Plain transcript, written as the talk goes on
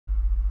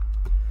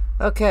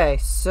Okay,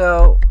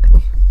 so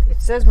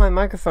it says my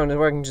microphone is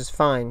working just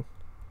fine.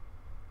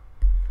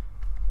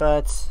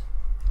 But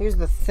here's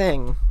the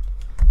thing.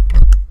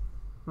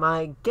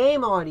 My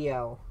game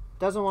audio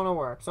doesn't want to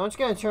work. So I'm just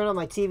going to turn on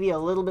my TV a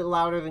little bit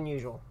louder than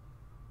usual.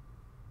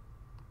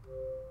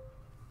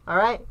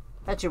 Alright,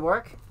 that should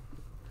work.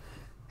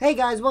 Hey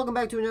guys, welcome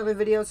back to another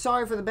video.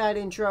 Sorry for the bad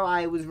intro.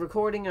 I was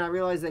recording and I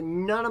realized that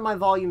none of my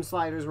volume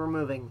sliders were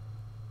moving.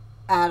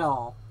 At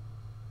all.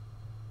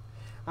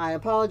 I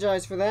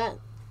apologize for that.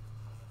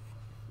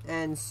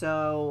 And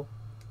so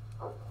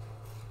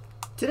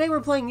today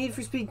we're playing Need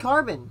for Speed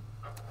Carbon.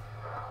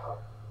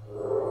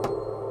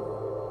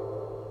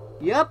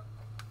 Yep.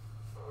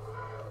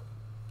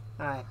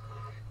 Alright.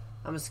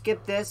 I'm gonna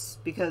skip this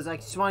because I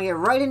just want to get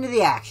right into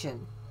the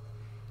action.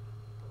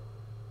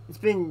 It's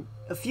been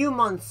a few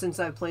months since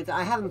I've played this.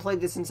 I haven't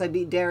played this since I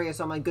beat Darius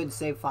on my good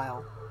save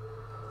file.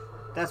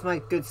 That's my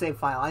good save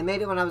file. I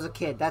made it when I was a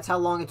kid. That's how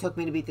long it took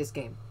me to beat this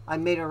game. I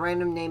made a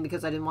random name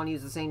because I didn't want to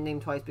use the same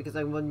name twice because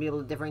I wouldn't be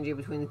able to differentiate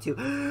between the two.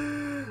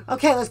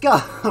 Okay, let's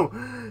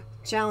go.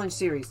 Challenge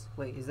series.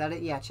 Wait, is that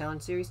it? Yeah,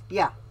 challenge series?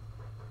 Yeah.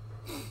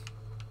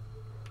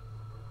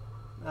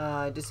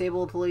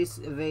 Disable police,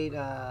 evade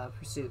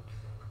pursuit.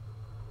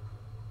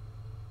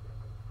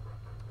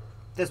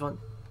 This one.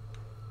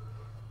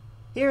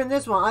 Here in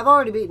this one, I've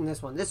already beaten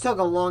this one. This took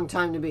a long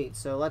time to beat,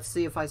 so let's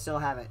see if I still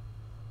have it.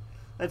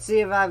 Let's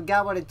see if I've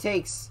got what it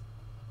takes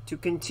to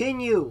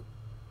continue.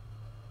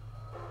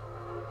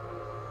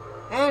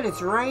 And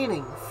it's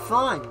raining.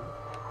 Fun. District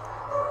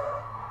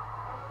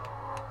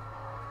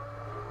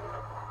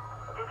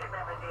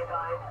members be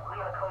advised, we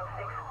have a code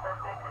 6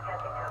 suspect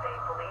attempting to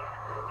evade police.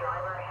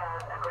 Driver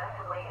has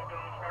aggressively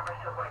engaged members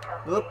to avoid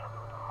custody. Oop.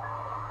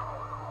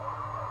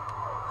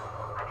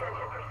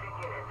 Attention pursuit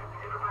units.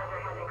 Supervisor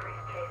has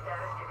increased chase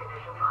status to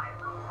condition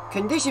 5.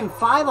 Condition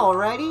 5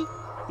 already?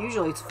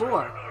 Usually it's 4. Be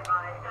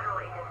advised,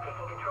 federal agents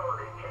taking control of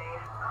this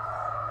chase.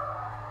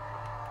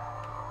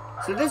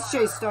 So this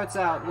chase starts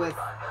out with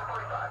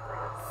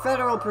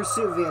federal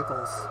pursuit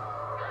vehicles,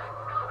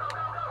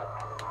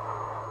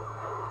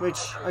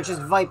 which are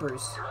just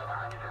Vipers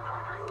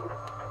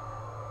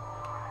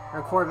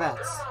or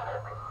Corvettes.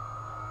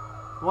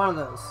 One of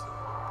those.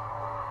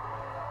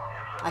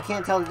 I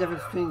can't tell the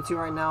difference between the two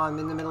right now. I'm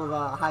in the middle of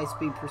a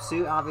high-speed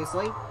pursuit,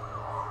 obviously.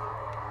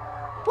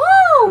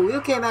 Woo! You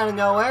came out of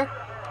nowhere.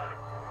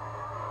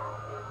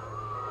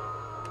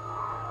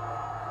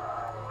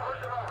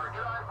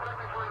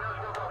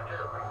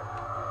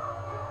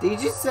 Did you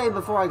just say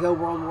before I go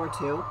World War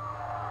II?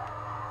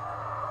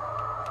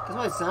 That's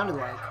what it sounded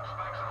like.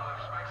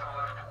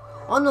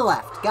 On the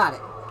left. Got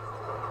it.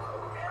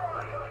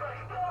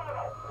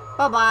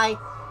 Bye-bye.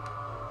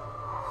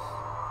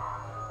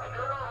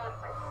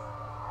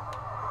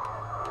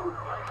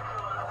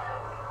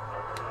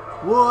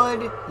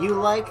 Would you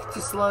like to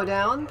slow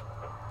down?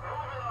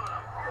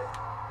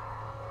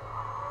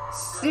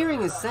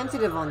 Steering is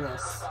sensitive on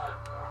this.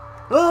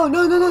 Oh,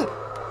 no, no, no!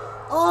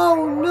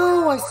 Oh,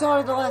 no! I saw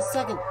it at the last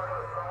second.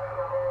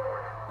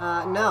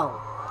 No.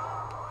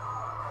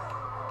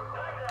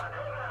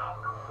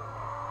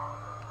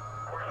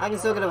 I can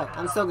still get away.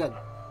 I'm still good.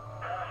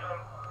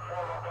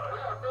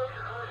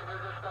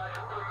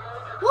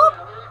 Whoop!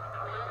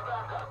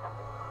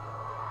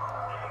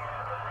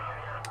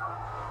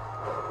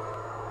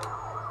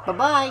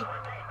 Bye-bye.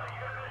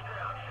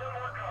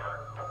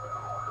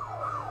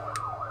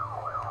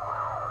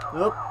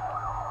 Nope.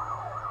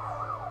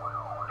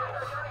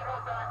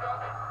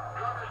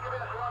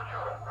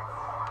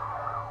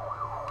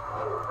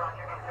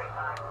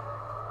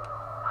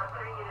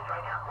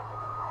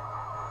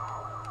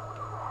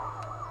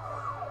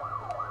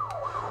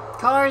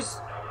 Cars!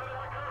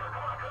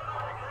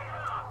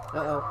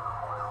 Uh-oh.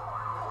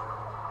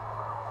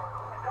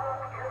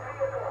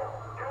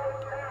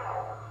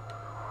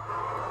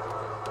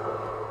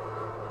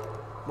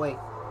 Wait.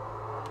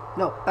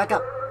 No, back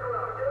up.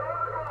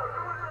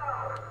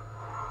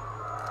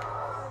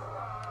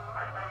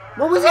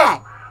 What was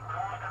that?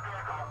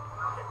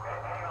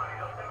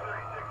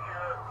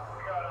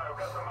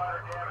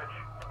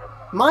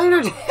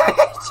 Minor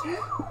damage?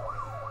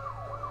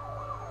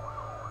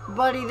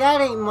 Buddy,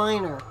 that ain't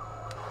minor.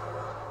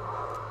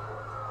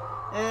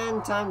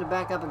 And time to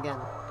back up again.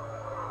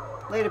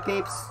 Later,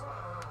 peeps.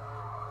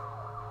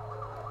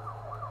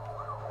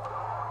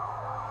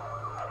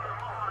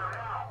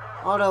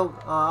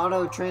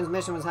 Auto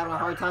transmission was having a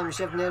hard time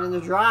shifting it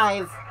into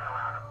drive.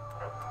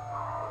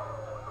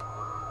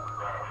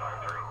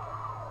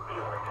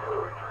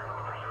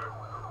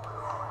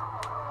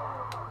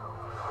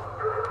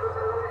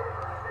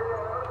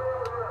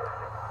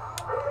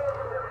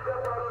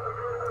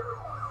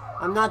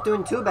 I'm not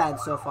doing too bad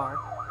so far.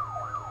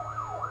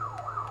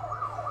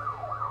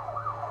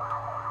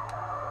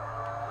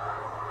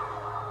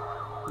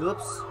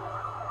 Oops.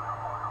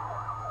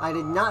 I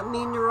did not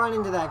mean to run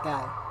into that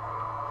guy.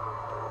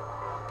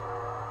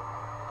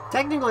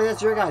 Technically,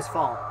 that's your guy's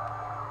fault.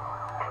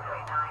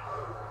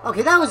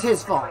 Okay, that was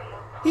his fault.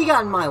 He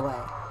got in my way.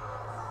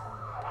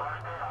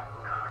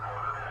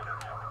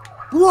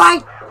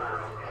 What?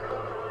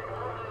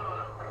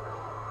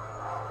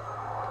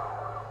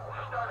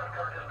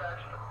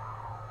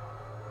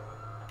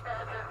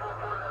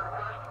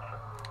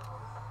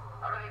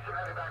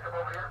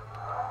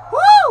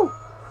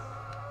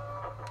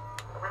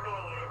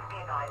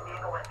 advised,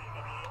 vehicle went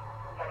BCB,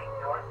 heading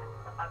north.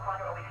 A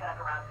quadrant will be set up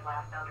around his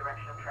last known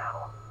direction of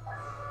travel.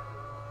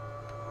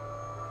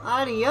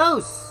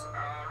 Adios!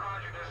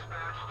 Roger,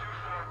 dispatch. 2-4.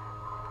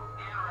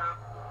 En route.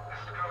 This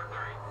is code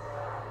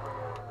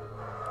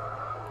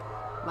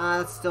 3.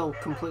 That's still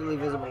completely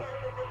visible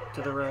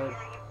to the road.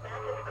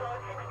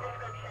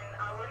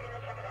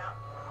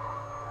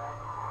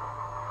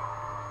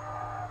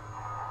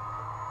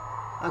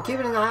 I'm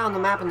keeping an eye on the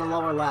map in the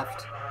lower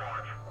left.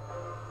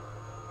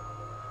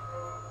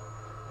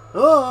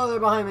 Oh, they're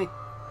behind me.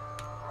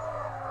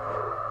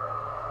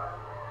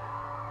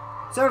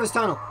 Service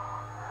tunnel.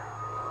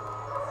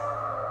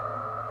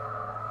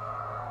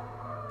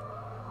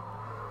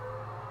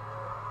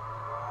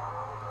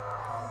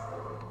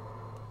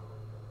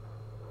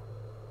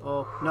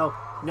 Oh, no.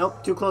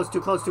 Nope, too close,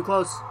 too close, too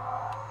close.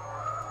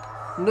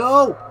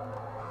 No!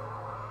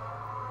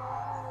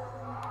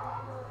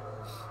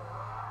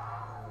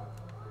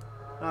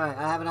 Alright,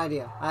 I have an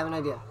idea. I have an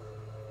idea.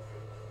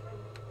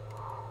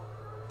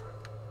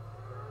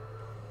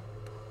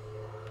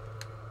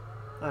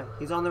 Alright,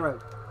 he's on the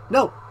road.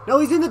 No! No,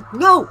 he's in the...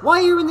 No! Why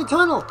are you in the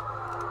tunnel?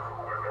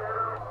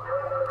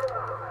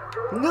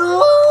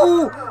 No!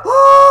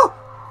 Oh!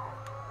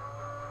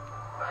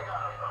 I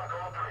got us. I'm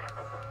code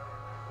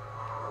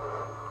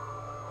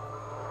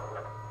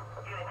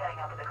 3. Unit heading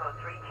up to the code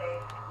 3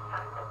 chase.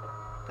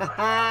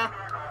 Haha!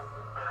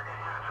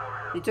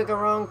 You took a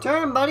wrong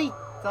turn, buddy.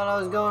 Thought I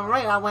was going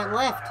right. I went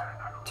left.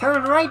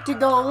 Turn right to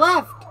go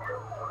left.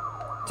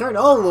 Turn...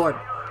 Oh, Lord.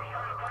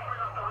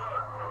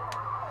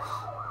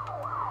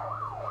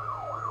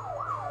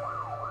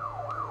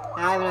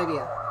 I have an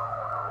idea.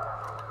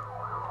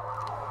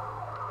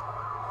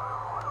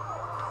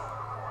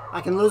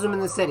 I can lose him in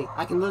the city.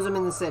 I can lose him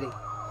in the city.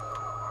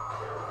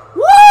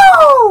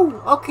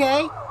 Woo!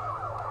 Okay.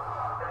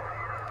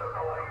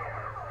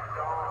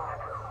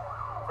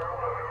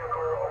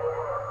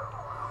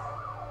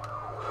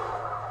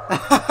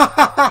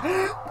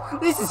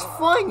 This is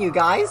fun, you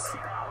guys.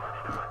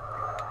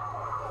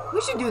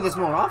 We should do this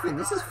more often.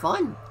 This is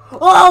fun.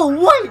 Oh,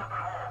 what?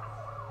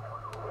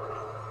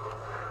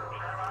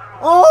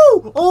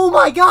 Oh! Oh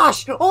my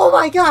gosh! Oh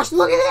my gosh!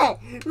 Look at that!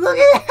 Look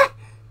at that!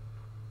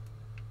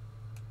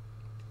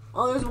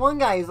 Oh, there's one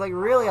guy who's like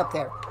really up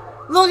there.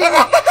 Look at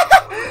that!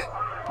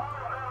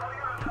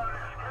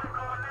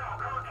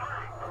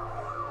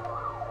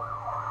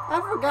 I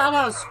forgot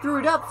how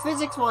screwed up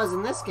physics was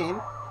in this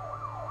game.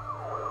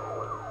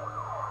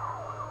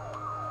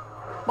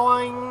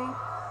 Boing!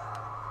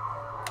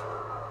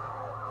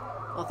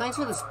 Well, thanks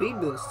for the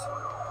speed boost.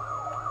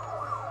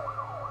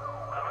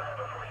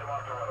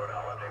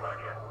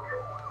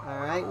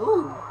 Alright,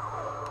 ooh.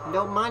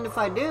 Don't mind if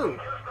I do.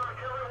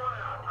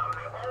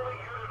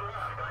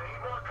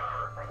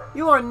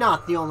 You are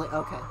not the only...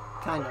 Okay,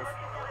 kind of.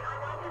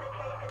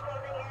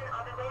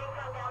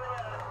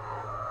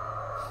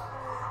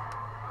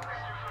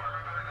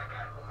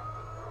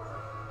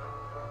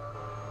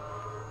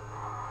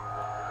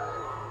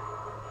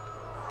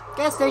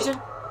 Gas station.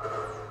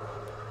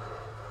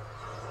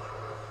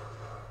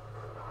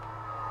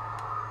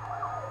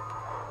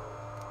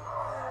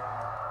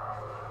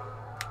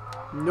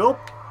 Nope.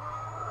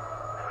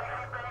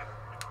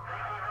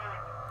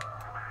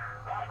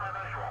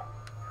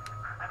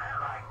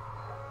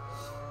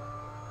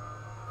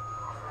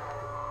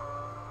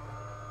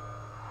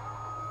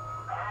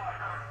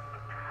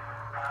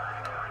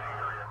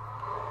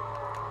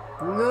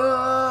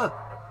 No.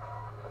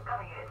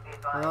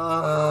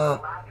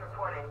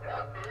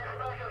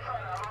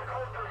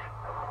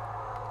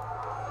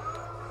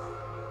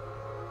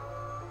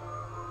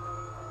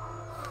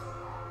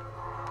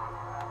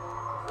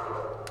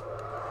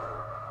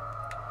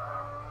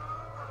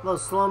 Little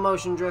slow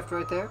motion drift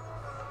right there.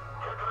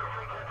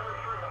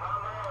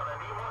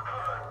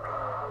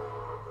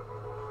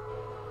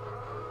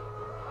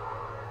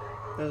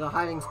 There's a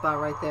hiding spot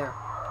right there.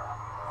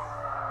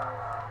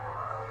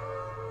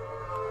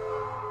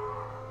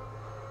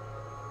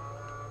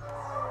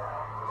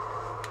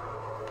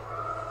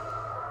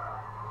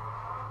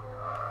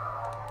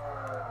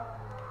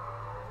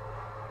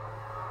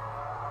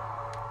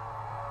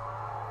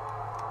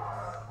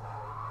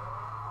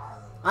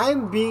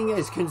 I'm being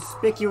as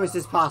conspicuous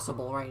as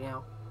possible right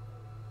now.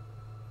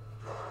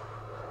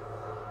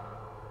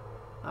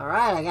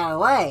 Alright, I got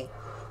away.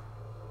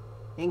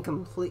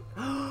 Incomplete.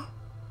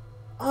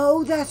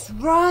 Oh, that's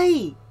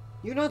right!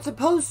 You're not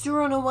supposed to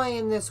run away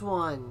in this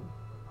one.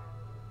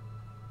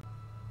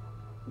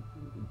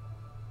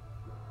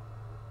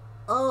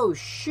 Oh,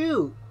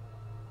 shoot.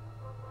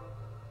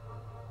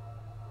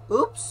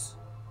 Oops.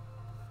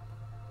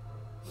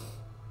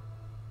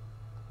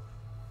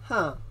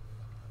 Huh.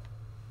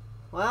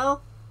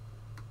 Well,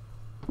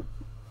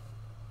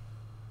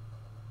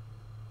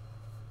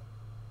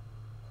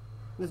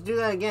 let's do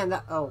that again.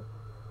 Oh.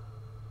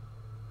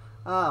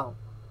 I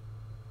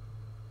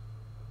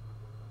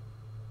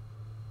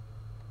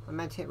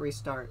meant to hit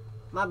restart.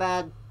 My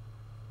bad.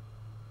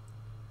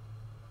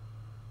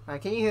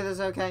 Alright, can you hear this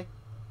okay?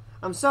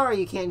 I'm sorry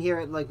you can't hear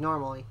it like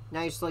normally.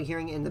 Now you're just like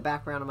hearing it in the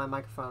background of my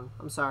microphone.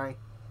 I'm sorry.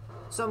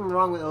 Something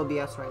wrong with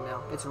OBS right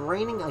now. It's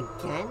raining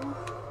again?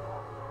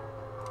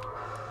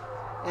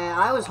 And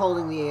I was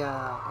holding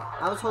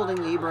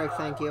the e-brake,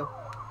 thank you.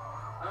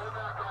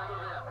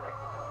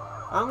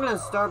 I'm gonna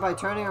start by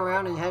turning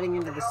around and heading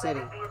into the city.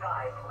 Be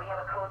advised, we have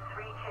a code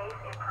 3 chase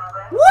in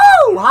progress.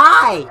 Woo!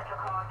 Hi!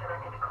 Central Command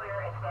directed to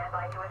clear and stand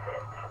by to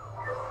assist.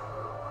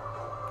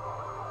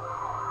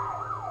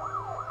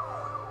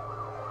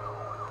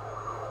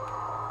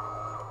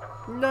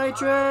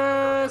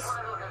 Nitrous!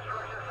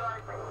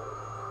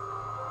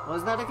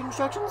 Was that a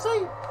construction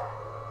site?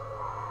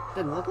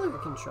 Didn't look like a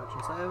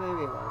construction site.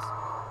 Maybe it was.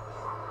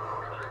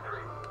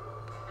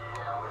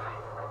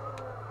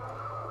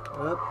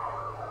 Oop.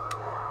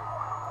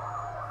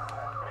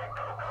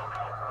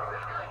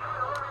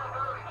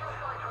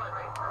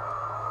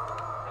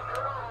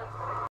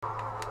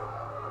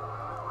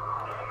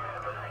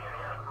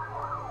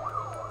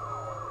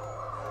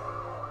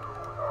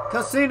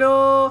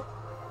 Casino!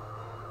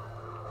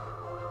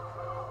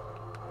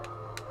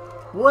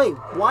 Wait,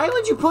 why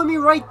would you put me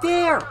right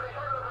there?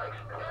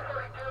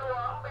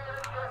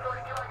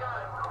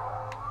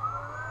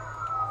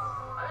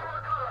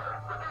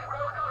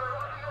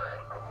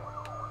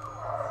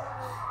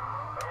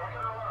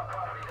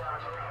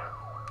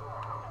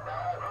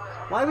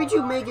 Why would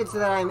you make it so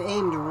that I'm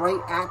aimed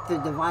right at the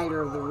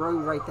divider of the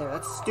road right there?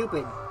 That's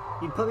stupid.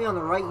 You'd put me on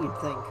the right, you'd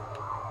think.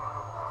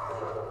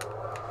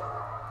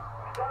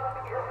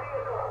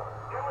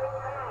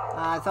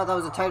 I thought that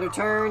was a tighter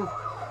turn.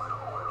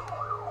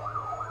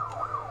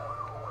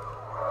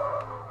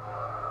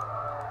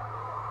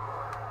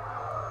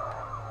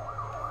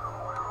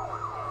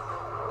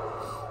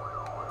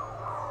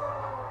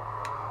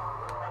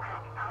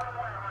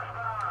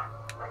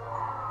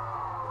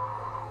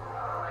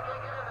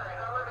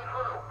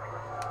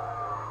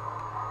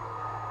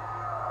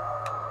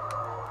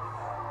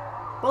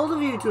 Bold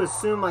of you to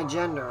assume my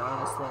gender,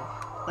 honestly.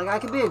 Like, I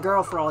could be a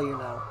girl for all you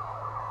know.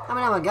 I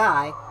mean, I'm a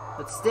guy,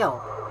 but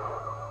still.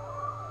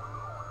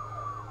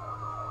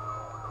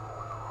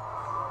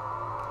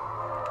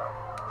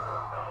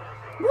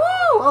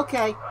 Woo!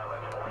 Okay.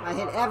 I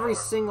hit every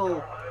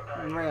single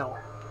rail.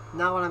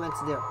 Not what I meant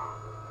to do.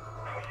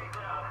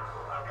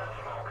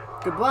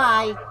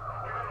 Goodbye.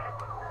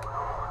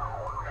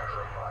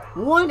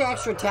 One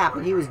extra tap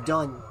and he was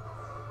done.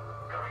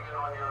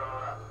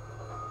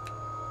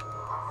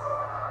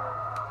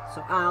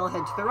 So I'll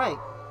head to the right.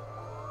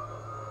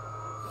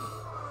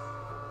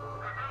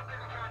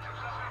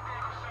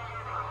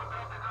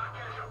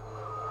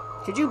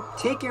 Could you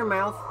take your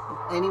mouth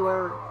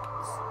anywhere,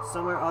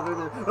 somewhere other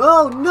than...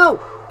 Oh, no!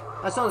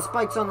 I saw the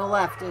spikes on the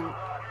left and...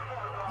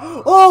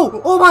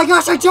 Oh! Oh my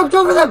gosh, I jumped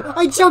over them!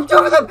 I jumped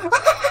over them!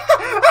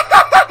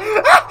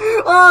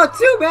 Oh,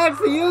 too bad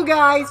for you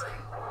guys!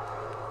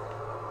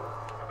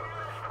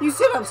 You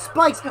set up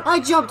spikes! I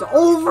jumped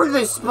over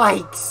the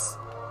spikes!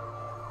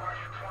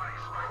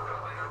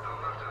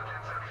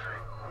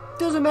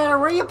 Doesn't matter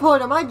where you put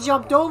them, I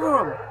jumped over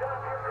them!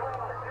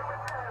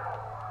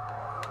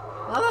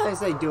 I guess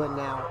they do it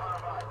now.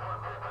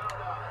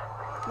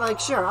 Like,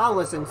 sure, I'll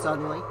listen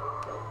suddenly.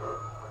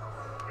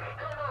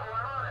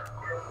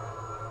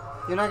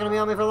 You're not gonna be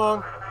on me for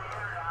long?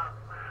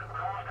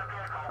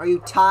 Are you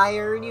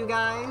tired, you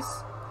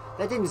guys?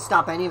 That didn't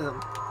stop any of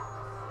them.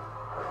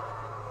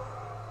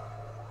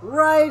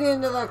 Right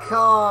into the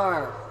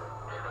car!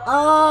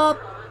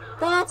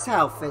 That's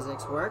how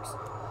physics works.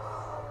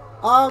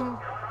 I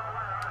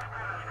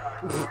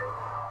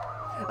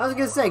was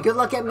gonna say, good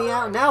luck getting me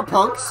out now,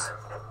 punks!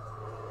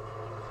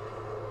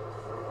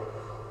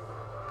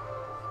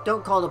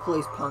 Don't call the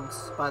police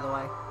punks, by the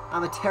way.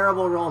 I'm a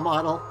terrible role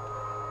model.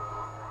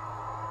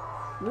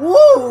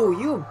 Whoa!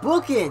 You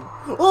booking!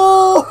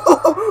 Oh!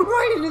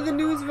 Right into the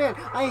news van!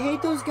 I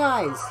hate those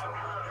guys!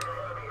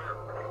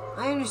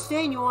 I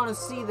understand you want to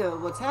see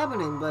what's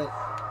happening, but...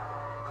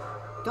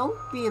 don't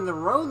be in the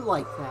road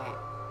like that.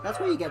 That's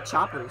where you get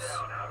choppers.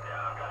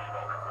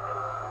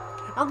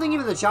 I don't think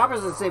even the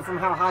choppers are safe from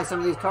how high some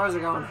of these cars are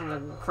going from the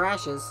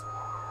crashes.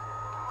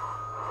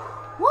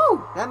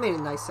 Woo! That made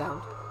a nice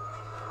sound.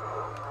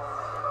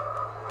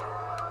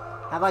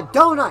 Have a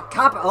donut!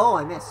 Cop! Oh,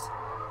 I missed.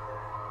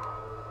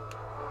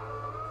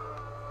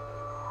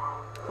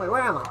 Wait,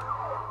 where am I?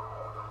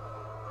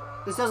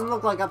 This doesn't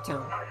look like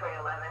Uptown.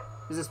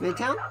 Is this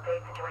Midtown?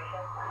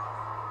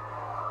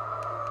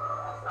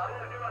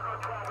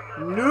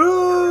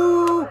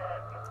 No!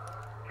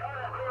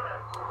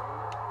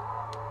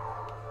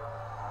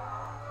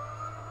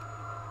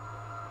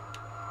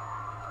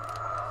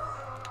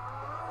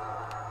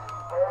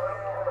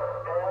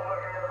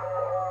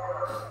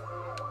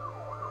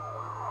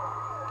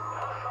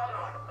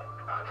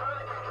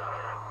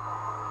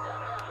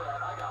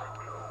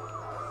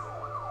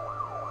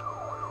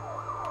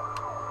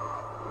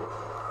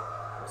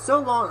 So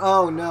long.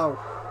 Oh, no.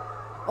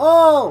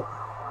 Oh!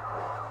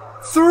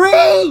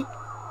 3!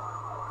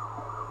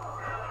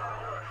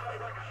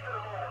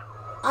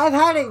 I've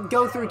had it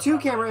go through 2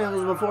 camera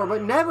angles before,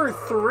 but never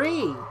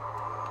 3.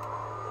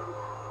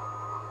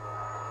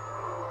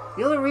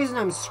 The only reason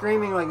I'm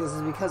screaming like this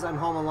is because I'm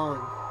home alone.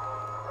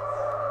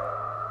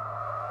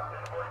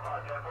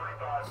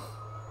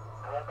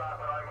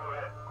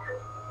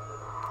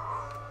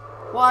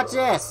 Watch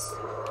this!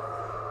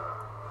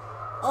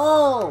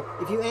 Oh!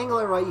 If you angle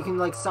it right, you can,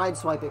 like,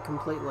 sideswipe it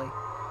completely.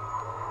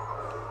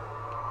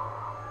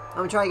 I'm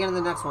gonna try again in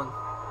the next one.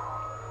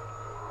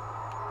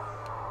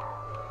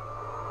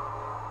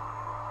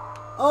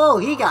 Oh,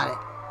 he got it!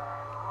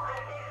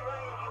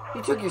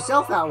 You took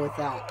yourself out with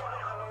that.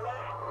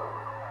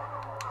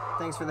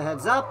 Thanks for the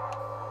heads up.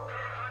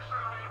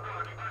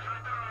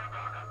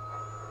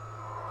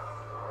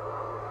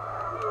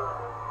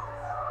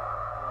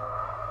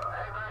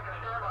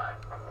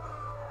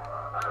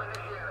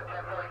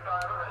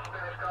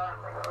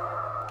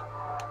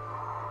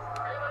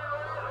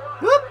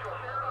 Whoop!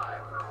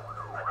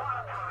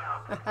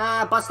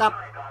 Haha, bus stop.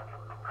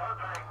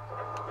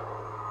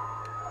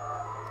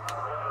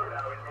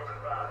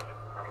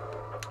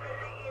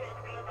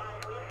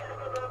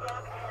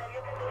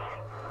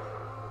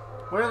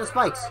 Where are the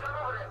spikes?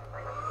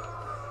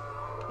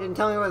 You didn't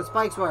tell me where the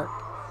spikes were.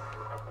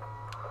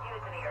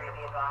 Units in the area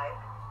be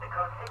advised. The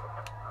code 6.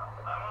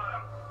 I'm on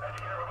him. Let's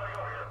get everybody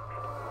over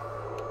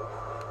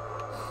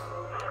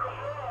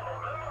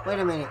here. Wait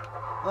a minute.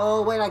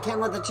 Oh, wait, I can't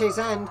let the chase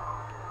end.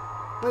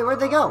 Wait, where'd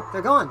they go?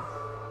 They're gone.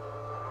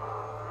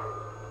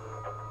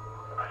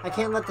 I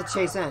can't let the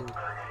chase end.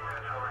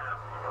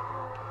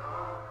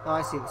 Oh,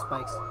 I see the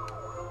spikes.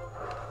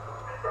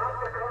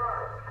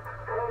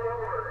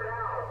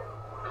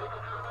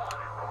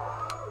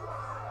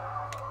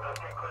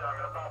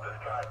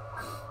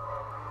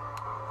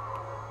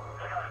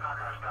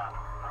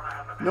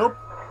 Nope.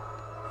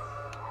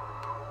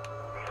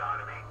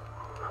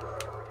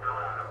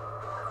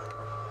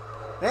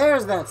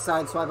 There's that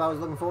side swipe I was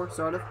looking for,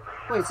 sort of.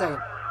 Wait a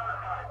second.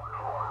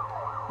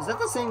 Is that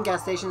the same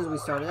gas station as we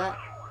started at?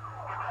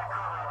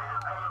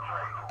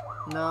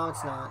 No,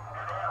 it's not.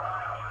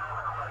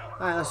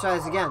 Alright, let's try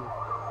this again. They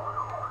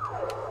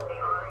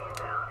are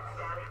inbound.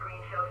 Status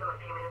screen shows them a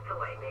few minutes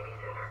away, maybe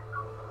sooner.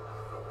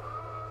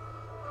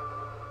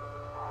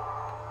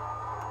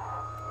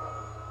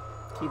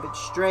 Keep it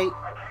straight.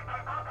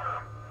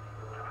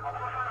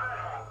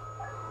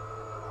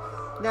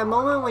 That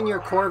moment when your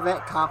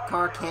Corvette cop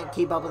car can't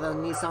keep up with a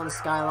Nissan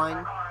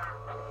Skyline.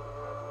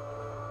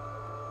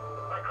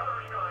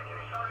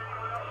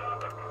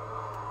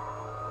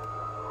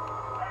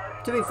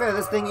 To be fair,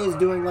 this thing is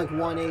doing like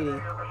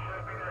 180.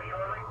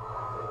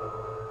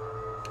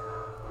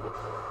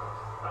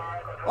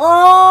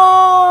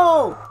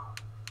 Oh!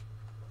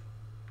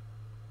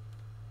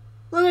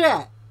 Look at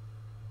that.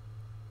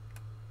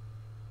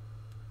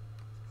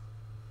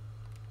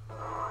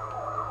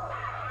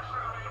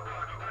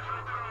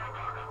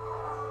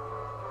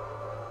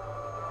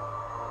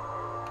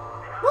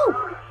 Woo!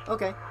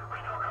 Okay.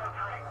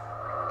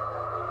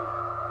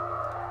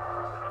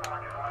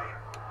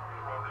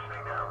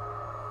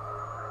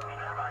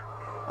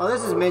 Oh,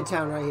 this is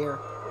Midtown right here.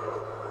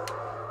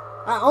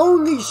 I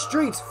own these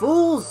streets,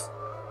 fools!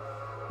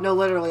 No,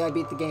 literally, I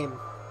beat the game.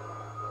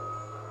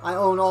 I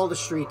own all the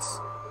streets.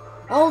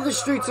 All the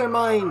streets are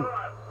mine!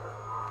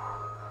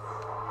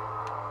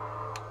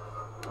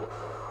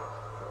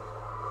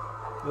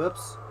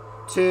 Whoops.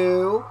 2.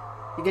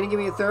 You gonna give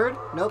me a third?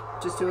 Nope,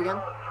 just 2 again.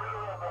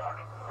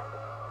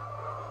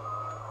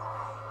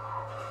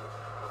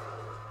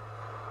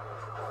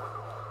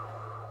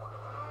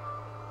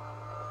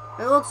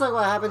 It looks like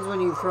what happens when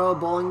you throw a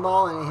bowling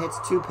ball and it hits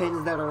 2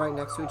 pins that are right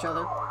next to each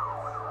other.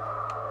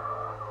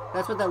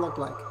 That's what that looked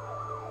like.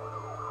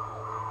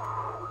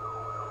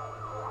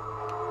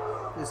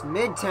 This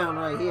Midtown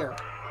right here.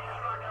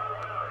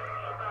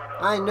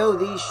 I know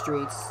these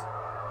streets.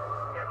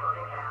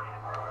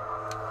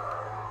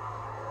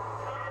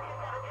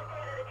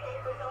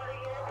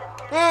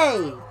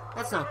 Hey!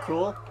 That's not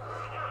cool.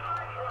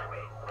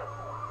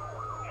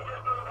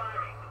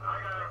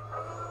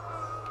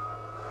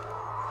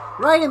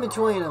 Right in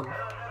between them.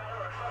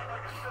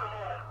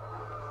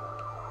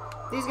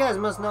 These guys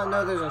must not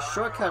know there's a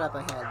shortcut up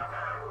ahead.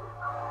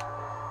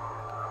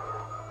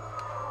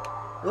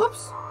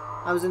 Oops.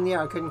 I was in the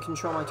air. I couldn't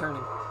control my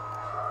turning.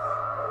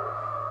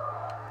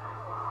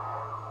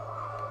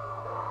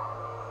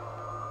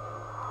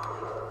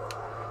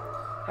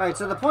 Alright,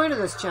 so the point of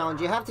this challenge,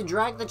 you have to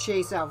drag the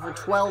chase out for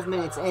 12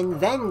 minutes and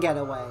then get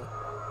away.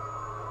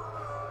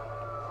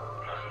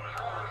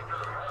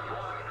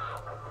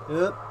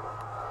 Oop.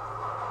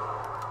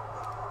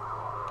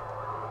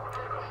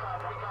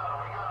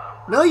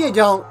 No, you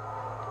don't.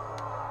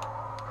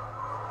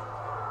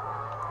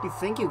 You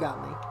think you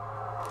got me.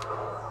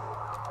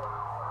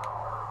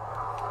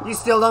 You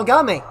still don't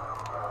got me.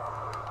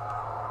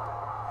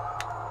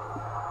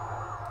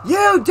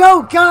 You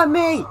don't got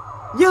me.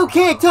 You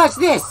can't touch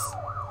this.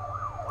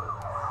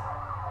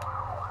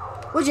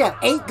 What'd you have,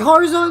 8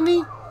 cars on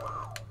me?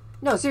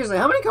 No, seriously,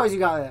 how many cars you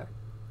got there?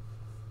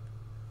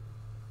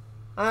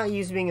 I'm not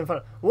used to being in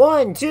front of...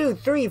 1, 2,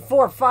 3,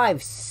 4,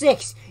 5,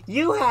 6.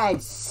 You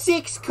had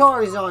 6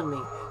 cars on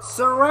me,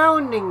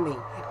 surrounding me,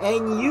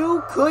 and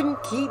you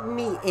couldn't keep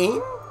me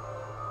in?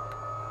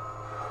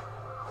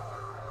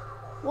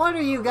 What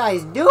are you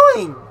guys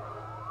doing?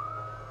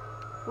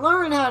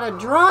 Learn how to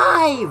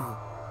drive!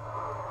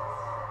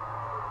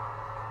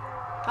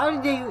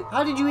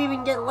 How did you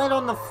even get let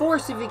on the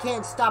force if you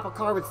can't stop a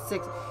car with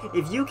 6...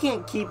 If you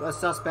can't keep a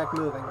suspect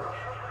moving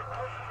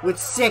with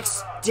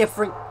 6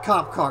 different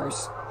cop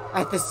cars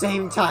at the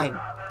same time.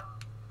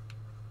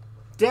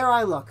 Dare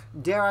I look?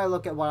 Dare I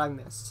look at what I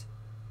missed?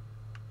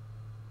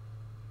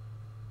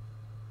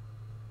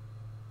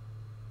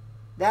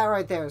 That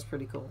right there is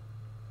pretty cool.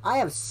 I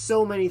have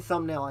so many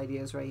thumbnail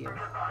ideas right here.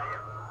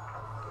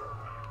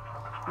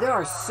 There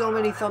are so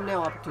many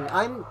thumbnail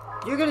opportunities.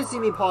 You're gonna see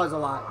me pause a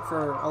lot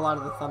for a lot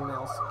of the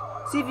thumbnails.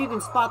 See if you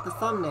can spot the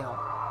thumbnail.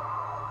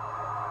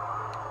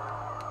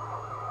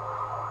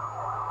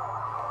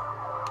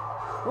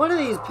 One of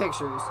these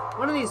pictures,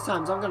 one of these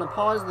times, I'm gonna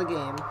pause the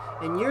game,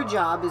 and your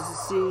job is to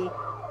see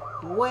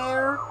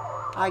where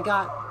I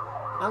got.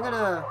 I'm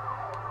gonna.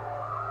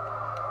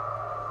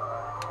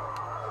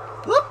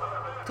 Whoop!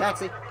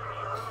 Taxi.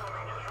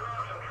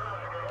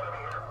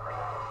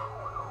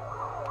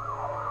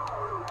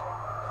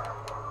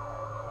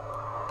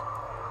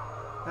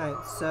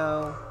 Alright,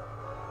 so...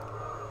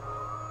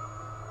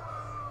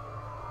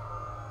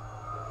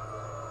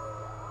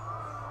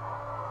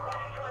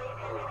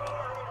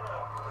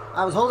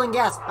 I was holding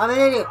gas. I'm an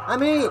idiot.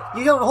 I'm an idiot.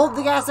 You don't hold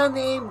the gas and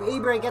the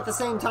e-brake at the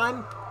same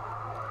time.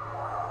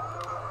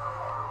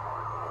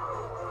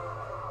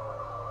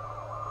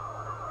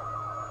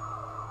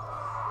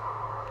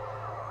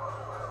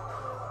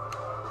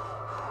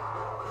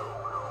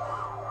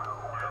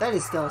 That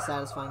is still a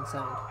satisfying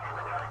sound.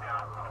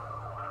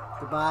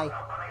 Goodbye.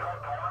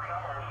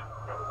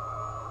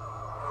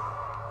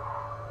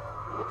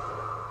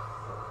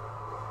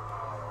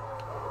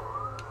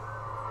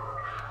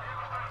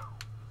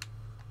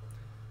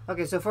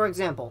 Okay, so for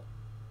example,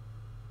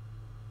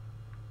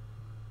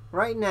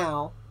 right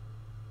now,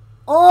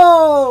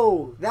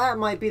 oh, that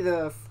might be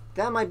the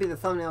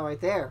thumbnail right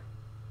there.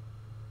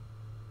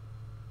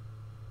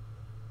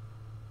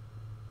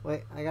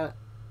 Wait,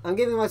 I'm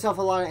giving myself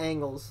a lot of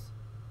angles.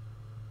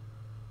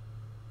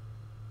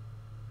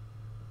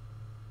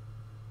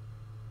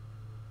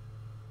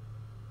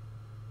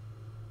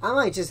 I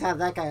might just have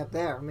that guy up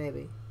there,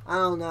 maybe. I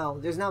don't know.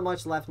 There's not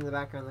much left in the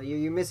background, though.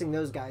 You're missing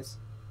those guys.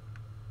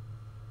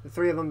 The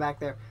 3 of them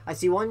back there. I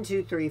see 1,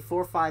 2, 3,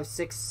 4, 5,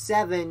 6,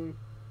 7,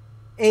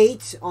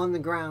 8 on the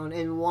ground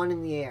and 1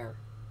 in the air.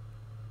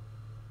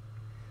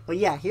 But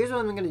yeah, here's what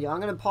I'm going to do. I'm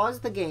going to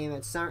pause the game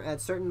at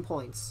certain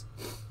points.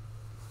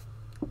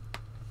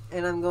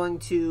 And I'm going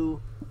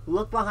to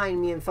look behind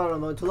me in photo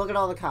mode to look at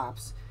all the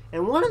cops.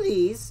 And one of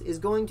these is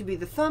going to be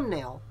the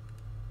thumbnail.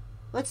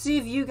 Let's see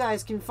if you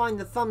guys can find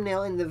the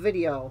thumbnail in the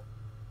video.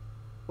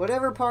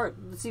 Whatever part,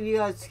 let's see if you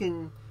guys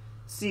can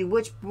see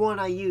which one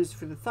I used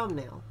for the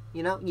thumbnail.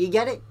 You know, you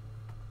get it?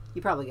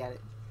 You probably get it.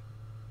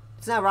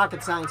 It's not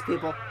rocket science,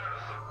 people.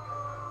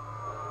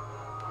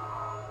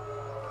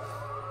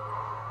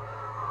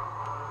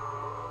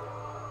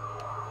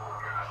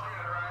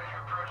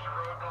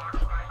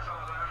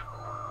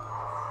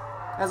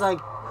 As I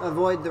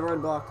avoid the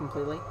roadblock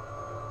completely.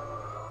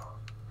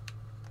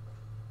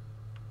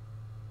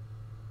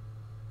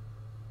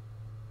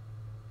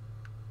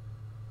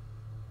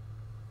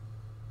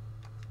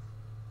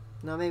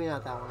 No, maybe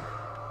not that one.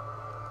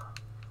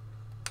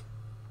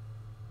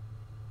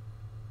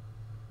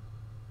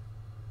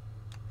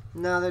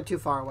 No, they're too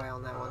far away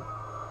on that one.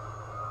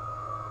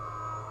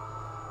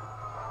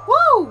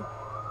 Woo!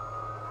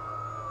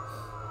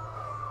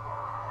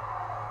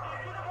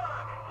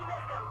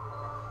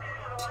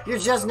 You're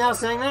just now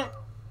saying that?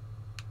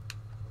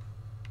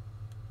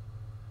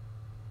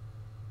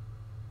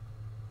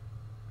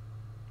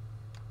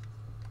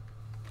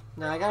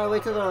 No, I gotta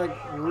wait till they're like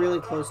really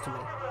close to me.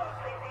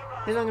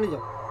 Here's what I'm gonna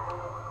do.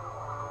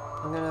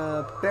 I'm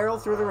gonna barrel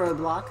through the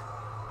roadblock.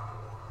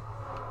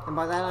 And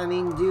by that I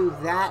mean do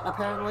that,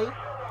 apparently.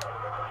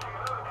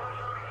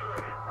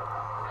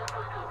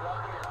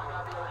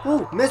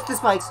 Ooh, missed the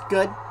spikes.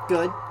 Good,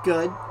 good,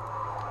 good.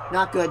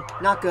 Not good,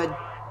 not good.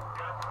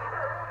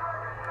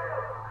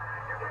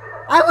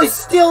 I was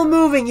still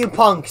moving, you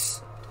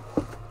punks!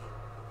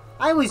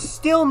 I was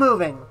still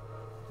moving.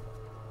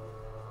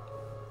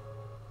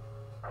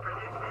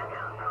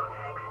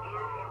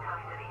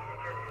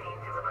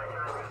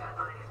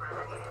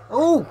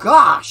 Oh,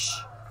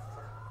 gosh!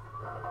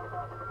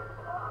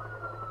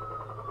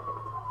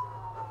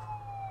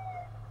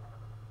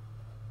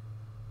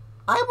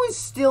 I was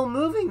still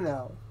moving,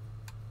 though.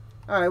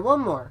 Alright,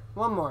 one more.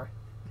 One more.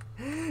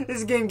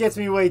 This game gets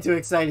me way too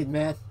excited,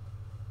 man.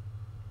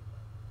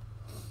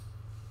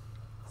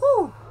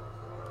 Whew.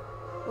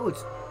 Oh,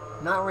 it's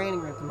not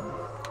raining at the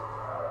moment.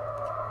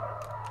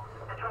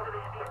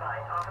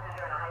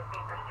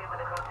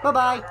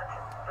 Bye-bye.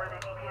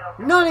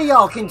 None of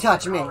y'all can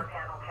touch me.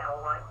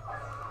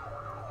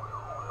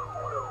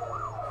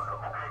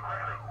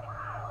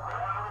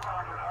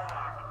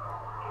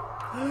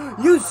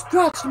 You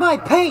scratched my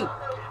paint!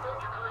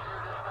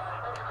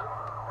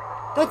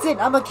 That's it,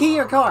 I'm gonna key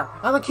your car.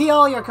 I'm gonna key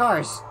all your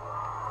cars.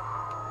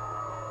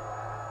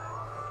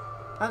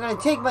 I'm gonna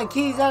take my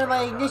keys out of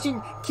my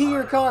ignition, key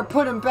your car,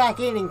 put them back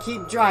in, and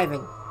keep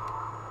driving.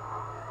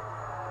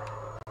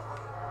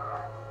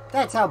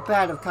 That's how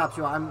bad of cops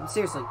you are. I'm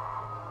seriously.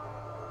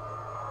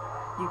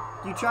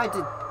 You tried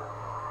to.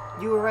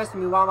 You arrested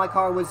me while my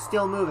car was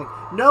still moving.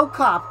 No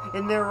cop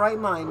in their right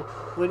mind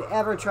would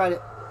ever try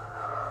to.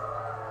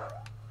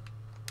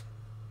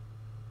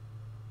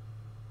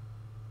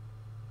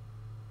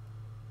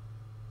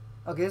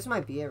 Okay, this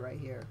might be it right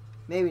here.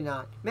 Maybe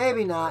not.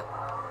 Maybe not.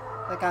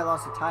 That guy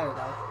lost a tire,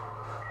 though.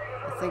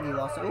 I think he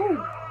lost it.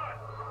 Ooh!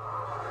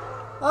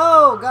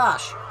 Oh,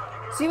 gosh.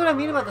 See what I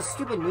mean about the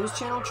stupid news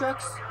channel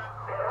trucks?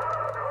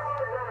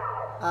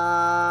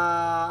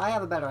 I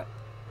have a better...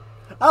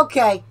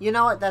 Okay, you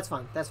know what? That's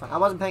fine. That's fine. I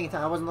wasn't paying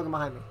attention. I wasn't looking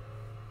behind me.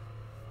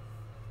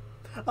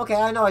 Okay,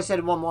 I know I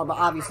said one more, but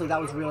obviously that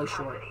was really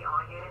short. All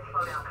units,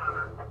 slow down,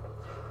 cover.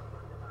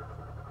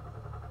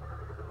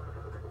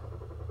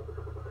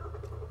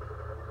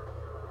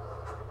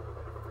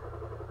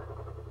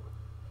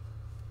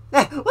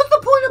 What's the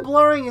point of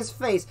blurring his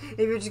face if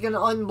you're just going to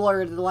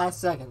unblur it at the last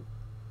second?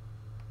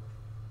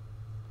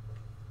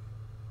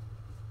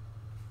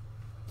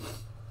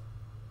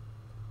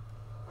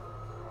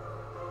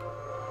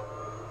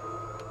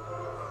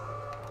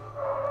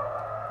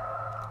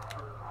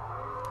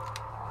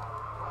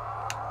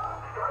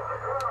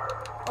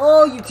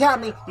 Oh, you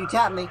tapped me. You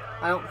tapped me.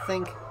 I don't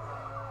think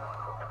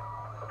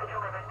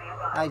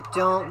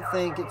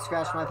it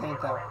scratched my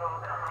paint, though.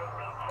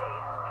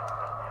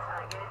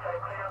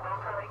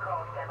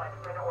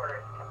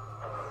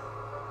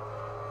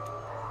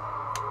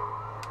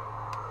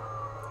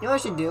 You know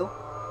what I should do?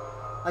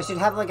 I should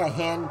have like a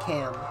hand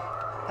cam.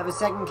 Have a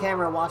second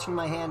camera watching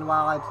my hand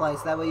while I play,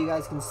 so that way you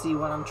guys can see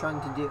what I'm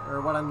trying to do, or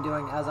what I'm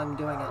doing as I'm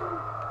doing it.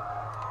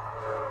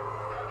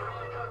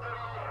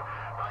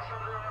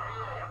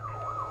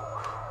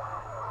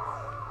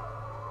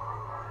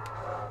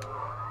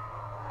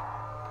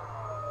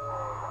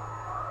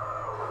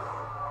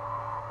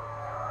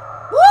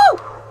 Woo!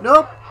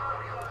 Nope.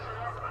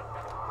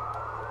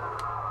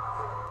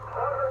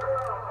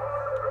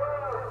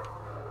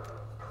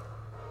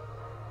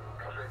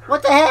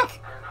 What the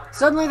heck?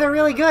 Suddenly they're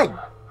really good.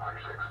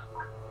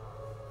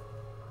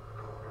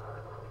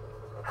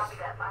 Copy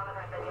that.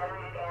 500 been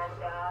generated, and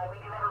we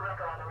do have a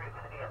record on the route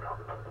for the vehicle.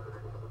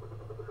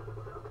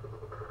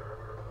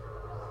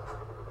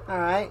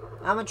 Alright,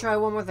 I'm gonna try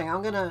one more thing.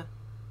 I'm gonna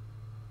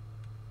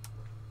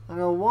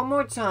one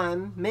more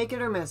time, make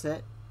it or miss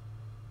it.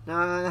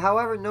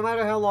 However, no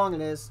matter how long it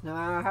is, no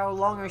matter how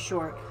long or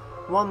short,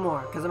 one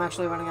more, because I'm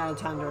actually running out of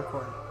time to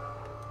record.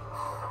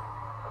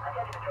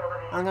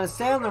 I'm gonna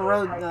stay on the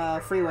road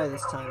freeway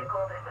this time.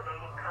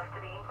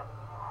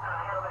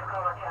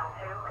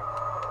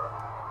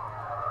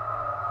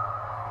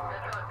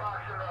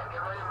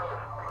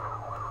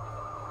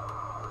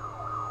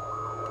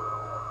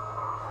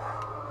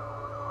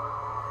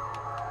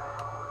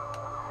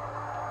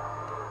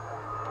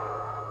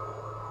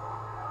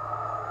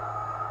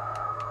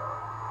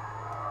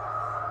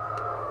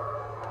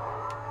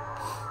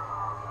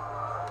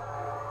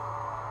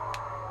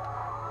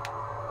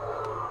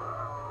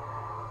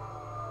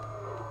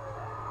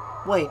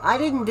 Wait, I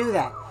didn't do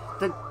that.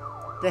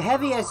 The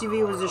heavy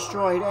SUV was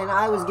destroyed, and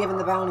I was given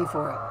the bounty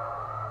for it.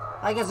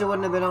 I guess it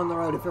wouldn't have been on the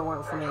road if it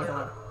weren't for me,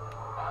 huh?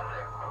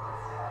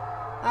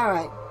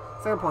 Alright,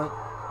 fair point.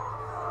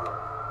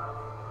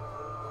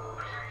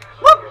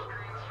 Whoop!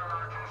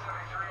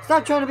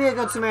 Stop trying to be a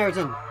good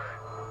Samaritan.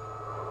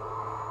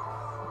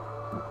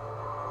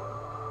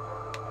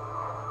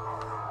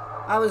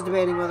 I was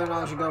debating whether or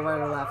not I should go right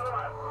or left.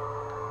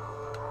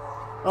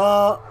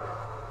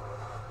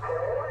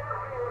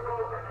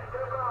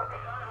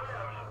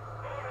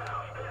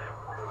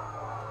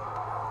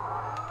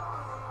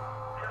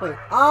 Wait.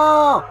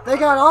 Oh! They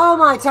got all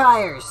my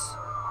tires!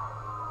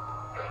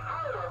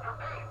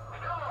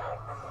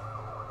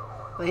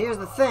 But here's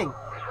the thing.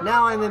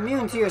 Now I'm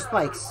immune to your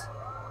spikes.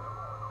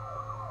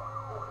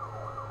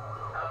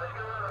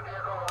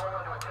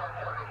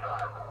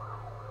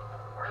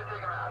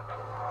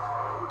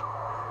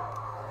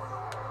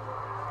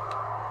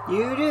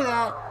 You do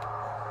that.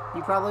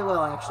 You probably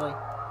will, actually.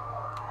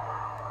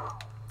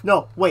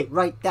 No, wait,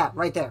 right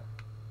there.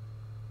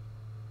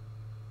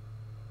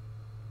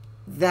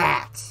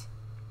 That.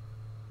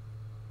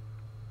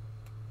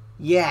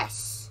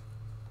 Yes.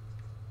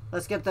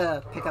 Let's get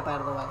the pickup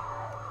out of the way.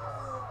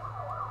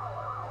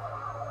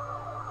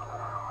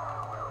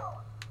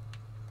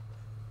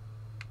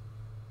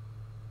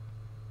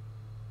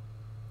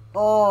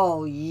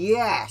 Oh,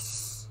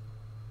 yes.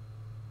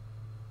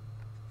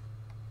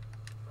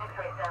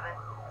 X-ray 7.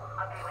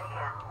 Update when you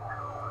can.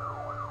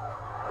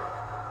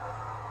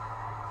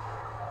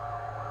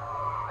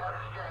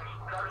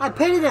 I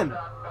pitted him.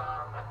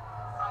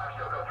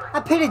 I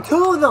pitted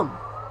two of them.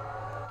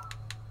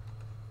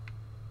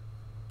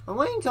 I'm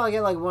waiting until I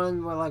get like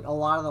one where like a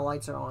lot of the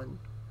lights are on.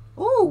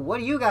 Ooh, what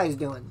are you guys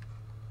doing?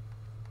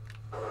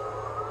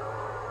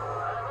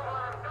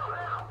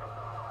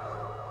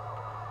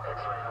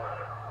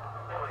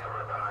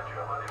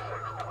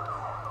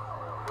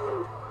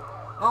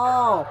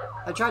 Oh,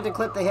 I tried to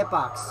clip the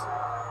hitbox.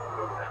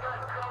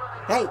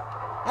 Hey,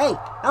 hey,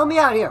 help me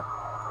out here.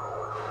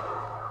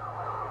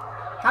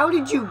 How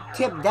did you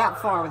tip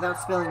that far without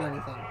spilling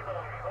anything?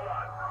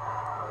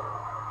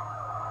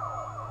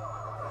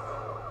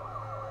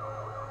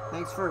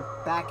 Thanks for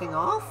backing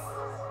off.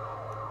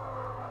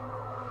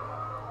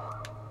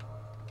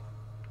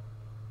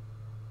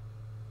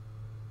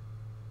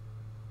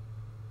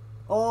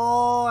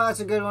 Oh, that's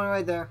a good one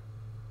right there.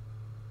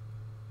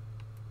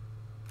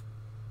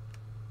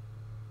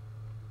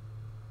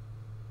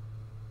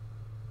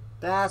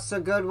 That's a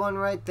good one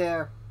right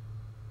there.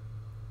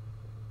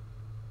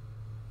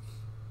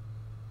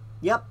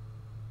 Yep.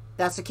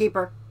 That's the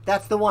keeper.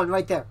 That's the one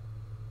right there.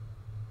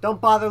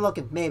 Don't bother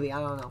looking. Maybe. I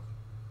don't know.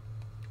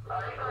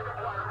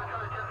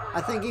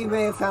 I think he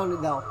may have found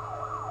it though.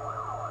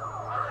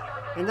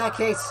 In that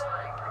case,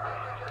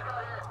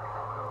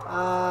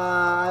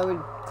 I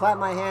would clap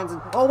my hands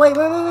and... Oh, wait.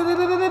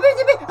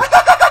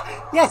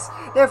 Yes!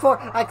 Therefore,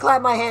 I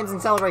clap my hands in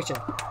celebration.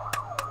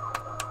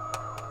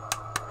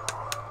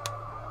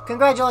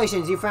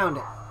 Congratulations, you found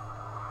it.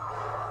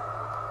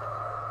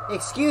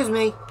 Excuse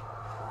me.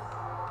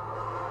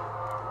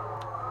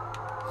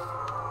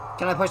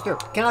 Can I push through?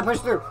 Can I push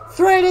through?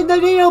 Threaded the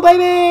needle,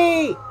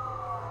 baby!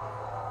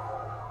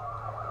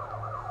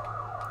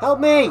 Help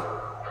me!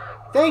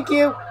 Thank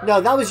you! No,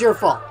 that was your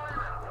fault.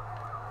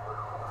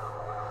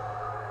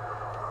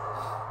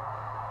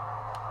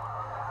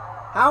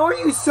 How are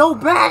you so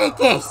bad at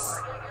this?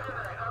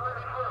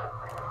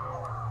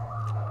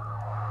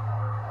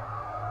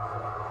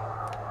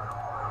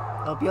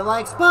 Hope you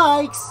like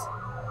spikes.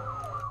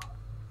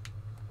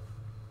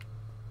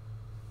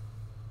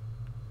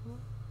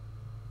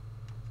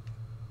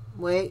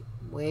 Wait.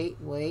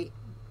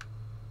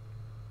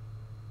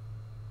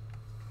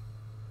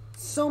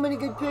 So many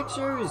good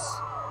pictures.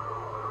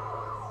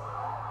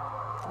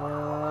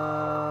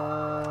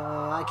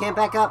 I can't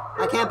back up.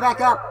 I can't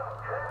back up.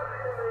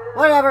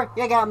 Whatever,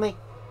 you got me.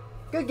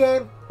 Good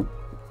game.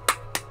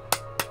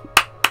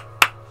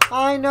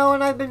 I know,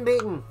 and I've been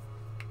beaten.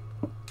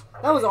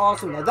 That was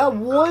awesome, though. That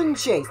one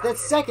chase, that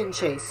second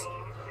chase.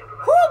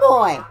 Oh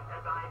boy!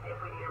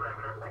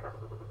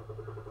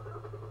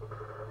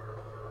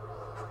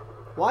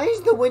 Why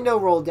is the window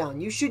rolled down?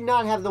 You should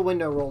not have the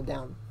window rolled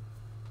down.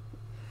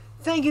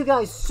 Thank you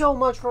guys so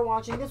much for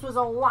watching. This was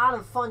a lot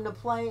of fun to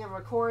play and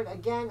record.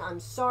 Again, I'm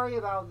sorry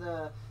about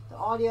the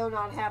audio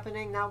not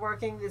happening, not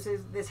working.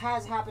 This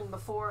has happened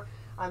before.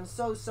 I'm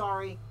so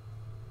sorry.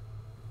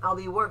 I'll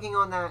be working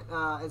on that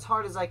as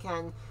hard as I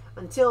can.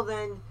 Until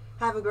then,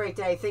 have a great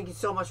day. Thank you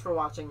so much for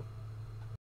watching.